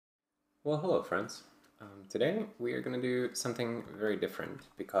Well, hello, friends. Today we are going to do something very different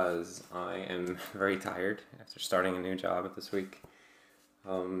because I am very tired after starting a new job this week.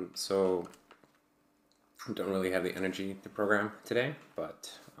 So I don't really have the energy to program today,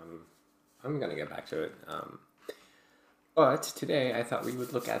 but I'm going to get back to it. But today I thought we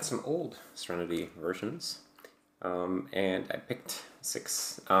would look at some old Serenity versions, and I picked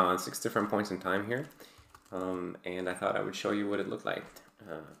six different points in time here, and I thought I would show you what it looked like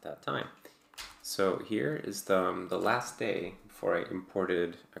at that time. So here is the last day before I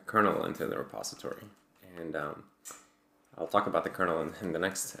imported a kernel into the repository, and I'll talk about the kernel in the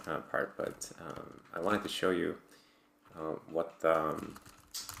next part. But I wanted to show you what the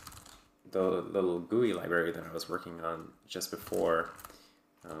little GUI library that I was working on just before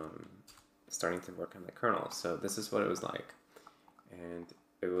um, starting to work on the kernel. So this is what it was like, and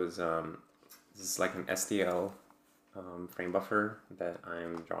it was this is like an SDL frame buffer that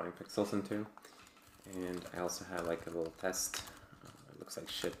I'm drawing pixels into. And I also have like a little test. It looks like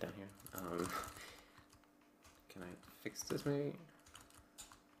shit down here. Can I fix this maybe?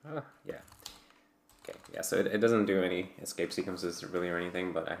 Yeah. Okay, yeah, so it doesn't do any escape sequences really or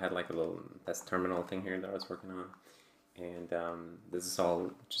anything, but I had like a little test terminal thing here that I was working on. And this is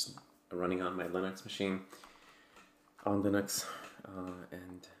all just running on my Linux machine, on Linux.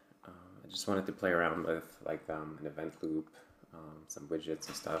 And I just wanted to play around with like an event loop, some widgets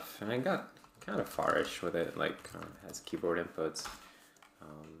and stuff. And I got kind of far-ish with it, like it has keyboard inputs,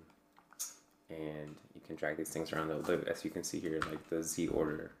 and you can drag these things around. As you can see here, like the Z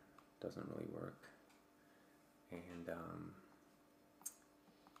order doesn't really work. And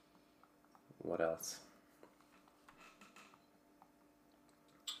what else?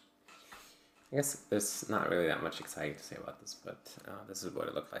 I guess there's not really that much exciting to say about this, but this is what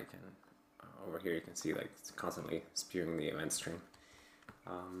it looked like. And over here you can see like it's constantly spewing the event stream.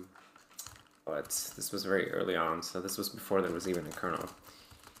 But this was very early on, so this was before there was even a kernel.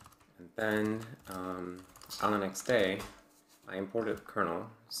 And then on the next day, I imported the kernel.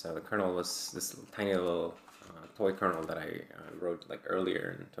 So the kernel was this tiny little toy kernel that I wrote like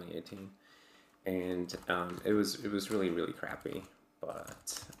earlier in 2018, and it was really crappy.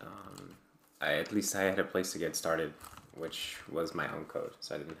 But at least I had a place to get started, which was my own code,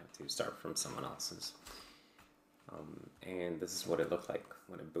 so I didn't have to start from someone else's. And this is what it looked like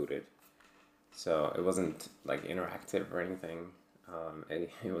when it booted. So it wasn't like interactive or anything.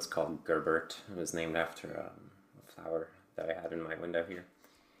 It was called Gerbert. It was named after a flower that I had in my window here.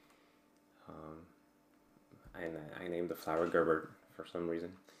 And I named the flower Gerbert for some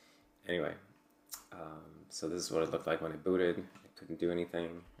reason. Anyway, so this is what it looked like when it booted. It couldn't do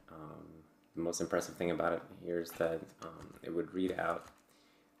anything. The most impressive thing about it here is that it would read out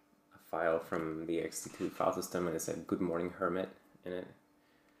a file from the ext2 file system, and it said "Good Morning Hermit" in it.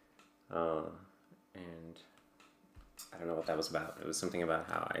 And I don't know what that was about. It was something about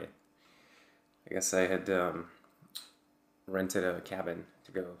how I guess I had rented a cabin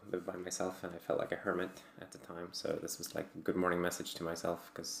to go live by myself, and I felt like a hermit at the time. So this was like a good morning message to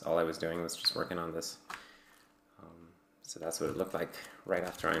myself, because all I was doing was just working on this. So that's what it looked like right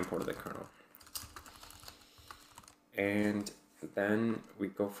after I imported the kernel. And then we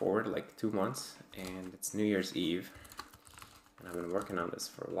go forward like 2 months, and it's New Year's Eve, and I've been working on this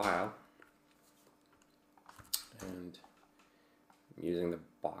for a while. And I'm using the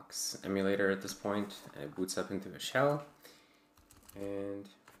box emulator at this point, and it boots up into a shell, and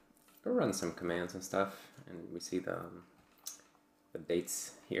we'll run some commands and stuff, and we see the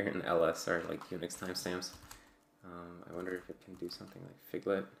dates here in ls are like Unix timestamps. I wonder if it can do something like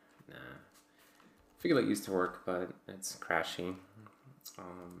Figlet. Nah. Figlet used to work, but it's crashy.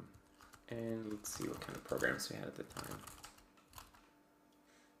 And let's see what kind of programs we had at the time.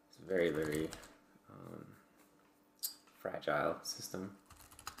 It's very fragile system.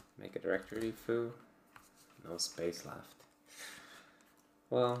 Make a directory foo. No space left.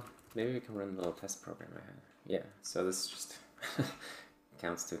 Well, maybe we can run the little test program I had. Yeah, so this just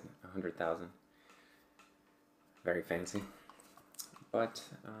counts to 100,000. Very fancy. But,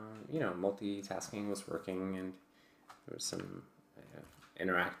 you know, multitasking was working, and there was some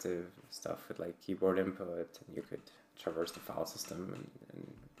interactive stuff with like keyboard input, and you could traverse the file system and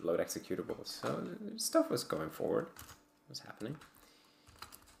load executables. So stuff was going forward. It was happening.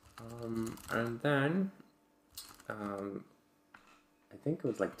 And then, I think it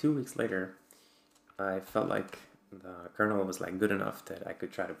was like 2 weeks later, I felt like the kernel was like good enough that I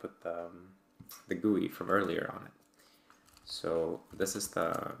could try to put the GUI from earlier on it. So this is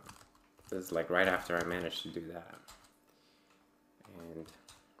like right after I managed to do that, and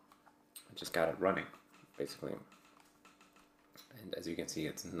I just got it running basically. and as you can see,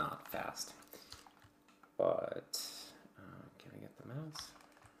 it's not fast. But can I get the mouse?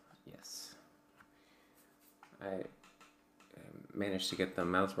 Yes. I managed to get the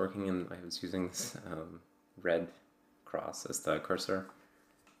mouse working, and I was using this red cross as the cursor,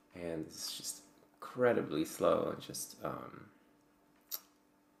 and it's just incredibly slow. It's just I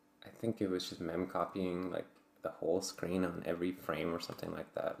think it was just mem copying like the whole screen on every frame or something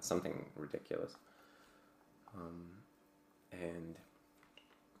like that. Something ridiculous.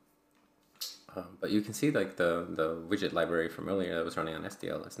 But you can see like the widget library from earlier that was running on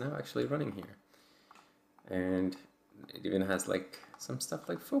SDL is now actually running here. And it even has like some stuff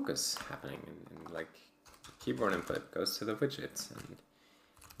like focus happening, and like keyboard input goes to the widgets, and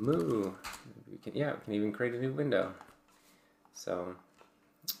moo. We can even create a new window. So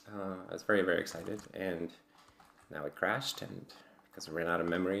I was very, very excited, and now it crashed, and because it ran out of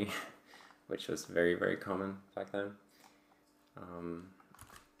memory, which was very, very common back then.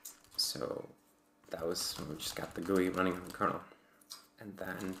 So that was when we just got the GUI running on the kernel. And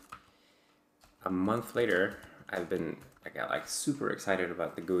then a month later, I got like super excited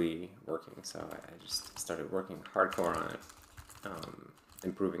about the GUI working, so I just started working hardcore on it,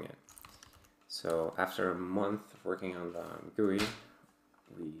 improving it. So after a month of working on the GUI,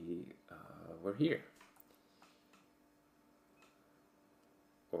 we were here.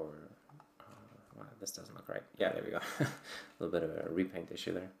 Or, wow, this doesn't look right. Yeah, there we go. A little bit of a repaint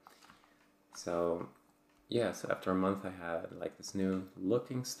issue there. So yeah, so after a month I had like this new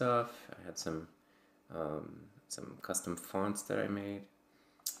looking stuff. I had some custom fonts that I made,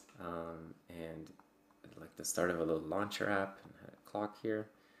 and like the start of a little launcher app, and had a clock here,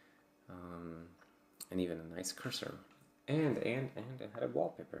 and even a nice cursor, and it had a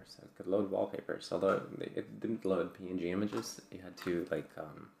wallpaper, so it could load wallpapers. Although it didn't load PNG images, you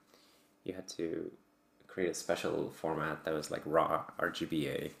had to create a special format that was like raw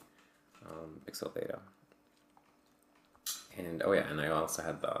RGBA pixel data. And oh yeah, and I also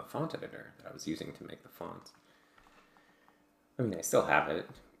had the font editor that I was using to make the fonts. I mean, I still have it,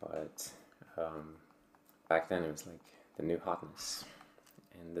 but back then it was like the new hotness.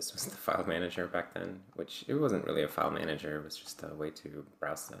 And this was the file manager back then, which it wasn't really a file manager, it was just a way to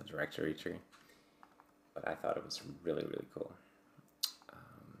browse the directory tree. But I thought it was really, really cool.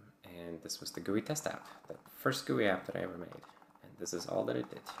 And this was the GUI test app, the first GUI app that I ever made. And this is all that it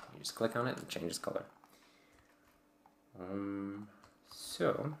did. You just click on it and it changes color.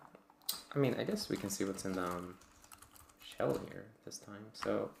 So, I mean, I guess we can see what's in the shell here this time.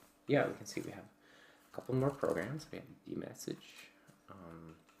 So, yeah, we can see we have a couple more programs. We have dmessage.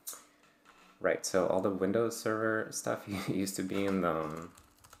 Right, so all the Windows Server stuff used to be in the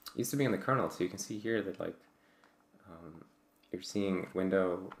kernel. So you can see here that like you're seeing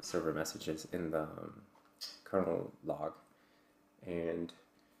Windows Server messages in the kernel log, and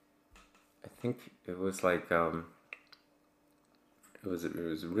I think it was like it was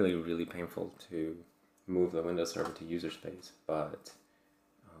really, really painful to move the Windows Server to user space, but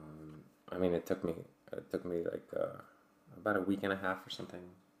I mean it took me like about a week and a half or something,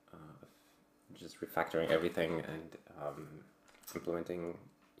 just refactoring everything and implementing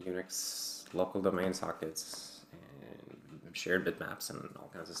Unix local domain sockets and shared bitmaps and all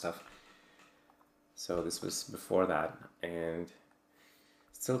kinds of stuff. So this was before that, and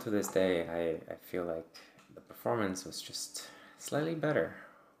still to this day I feel like the performance was just slightly better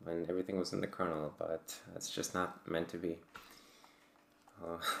when everything was in the kernel, but that's just not meant to be.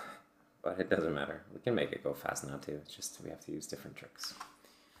 But it doesn't matter. We can make it go fast now too. It's just we have to use different tricks.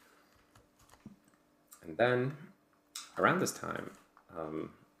 And then around this time,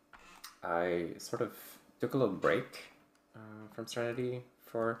 I sort of took a little break from Serenity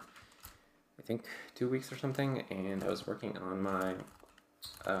for I think 2 weeks or something, and I was working on my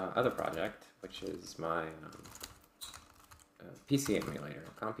other project, which is my PC emulator,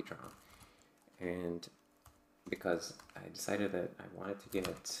 Computron. And because I decided that I wanted to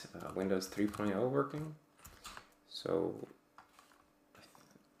get Windows 3.0 working, so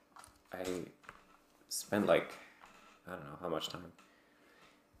I spent like, I don't know how much time,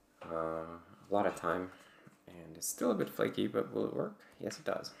 a lot of time, and it's still a bit flaky, but will it work? Yes, it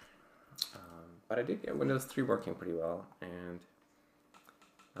does. But I did get Windows 3 working pretty well, and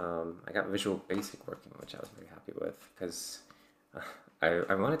I got Visual Basic working, which I was very happy with, because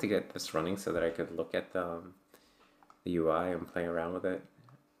I wanted to get this running so that I could look at the UI and play around with it,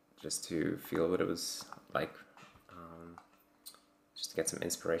 just to feel what it was like, just to get some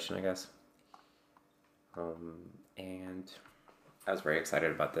inspiration, I guess. And I was very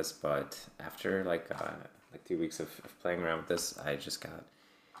excited about this, but after like 2 weeks of playing around with this, I just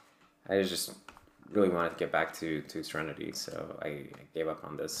really wanted to get back to Serenity, so I gave up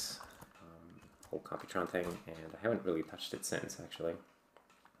on this whole Computron thing, and I haven't really touched it since, actually.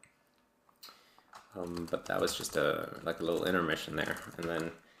 But that was just like a little intermission there, and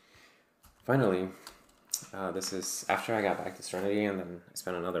then finally, this is after I got back to Serenity, and then I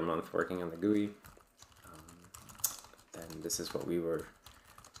spent another month working on the GUI. Then this is what we were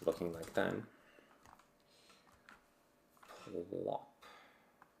looking like then. Plop.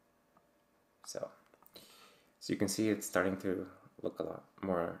 So you can see it's starting to look a lot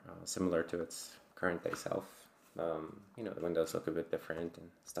more similar to its current day self. You know, the windows look a bit different and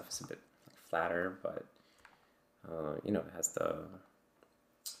stuff is a bit flatter, but you know, it has the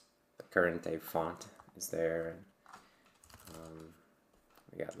current day font is there. And,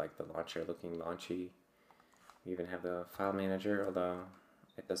 we got like the launcher looking launchy. We even have the file manager, although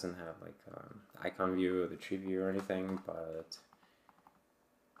it doesn't have like the icon view or the tree view or anything, but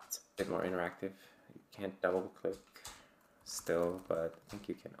it's a bit more interactive. You can't double click still, but I think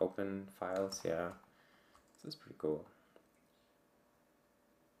you can open files, yeah. So it's pretty cool.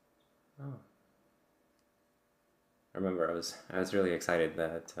 Oh. I remember I was really excited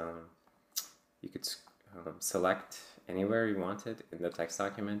that you could select anywhere you wanted in the text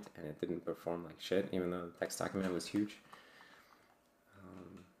document, and it didn't perform like shit, even though the text document was huge.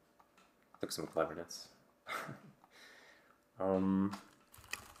 Took some cleverness. Let's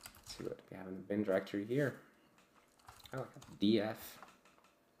see what we have in the bin directory here. Oh, DF.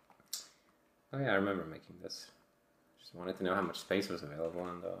 Oh yeah, I remember making this. Just wanted to know how much space was available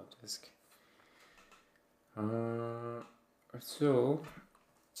on the disk. So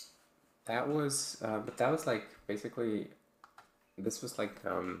that was, but that was like basically, this was like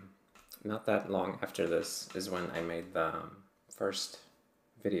not that long after this is when I made the first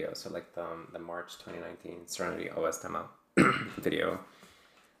video. So like the March 2019 Serenity OS demo video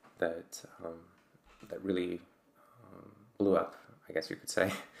that that really blew up, I guess you could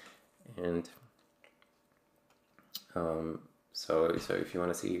say. And so if you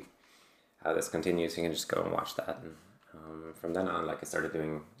want to see how this continues, you can just go and watch that. And from then on, like, I started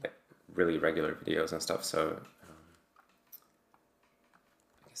doing like really regular videos and stuff. So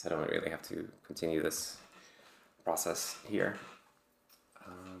I guess I don't really have to continue this process here.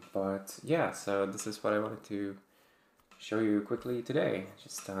 But yeah, so this is what I wanted to show you quickly today.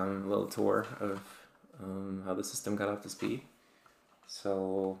 Just a little tour of how the system got up to speed.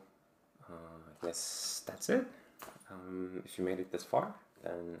 So I guess that's it. If you made it this far,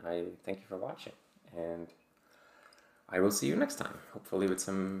 then I thank you for watching, and I will see you next time, hopefully with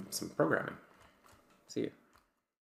some programming. See you.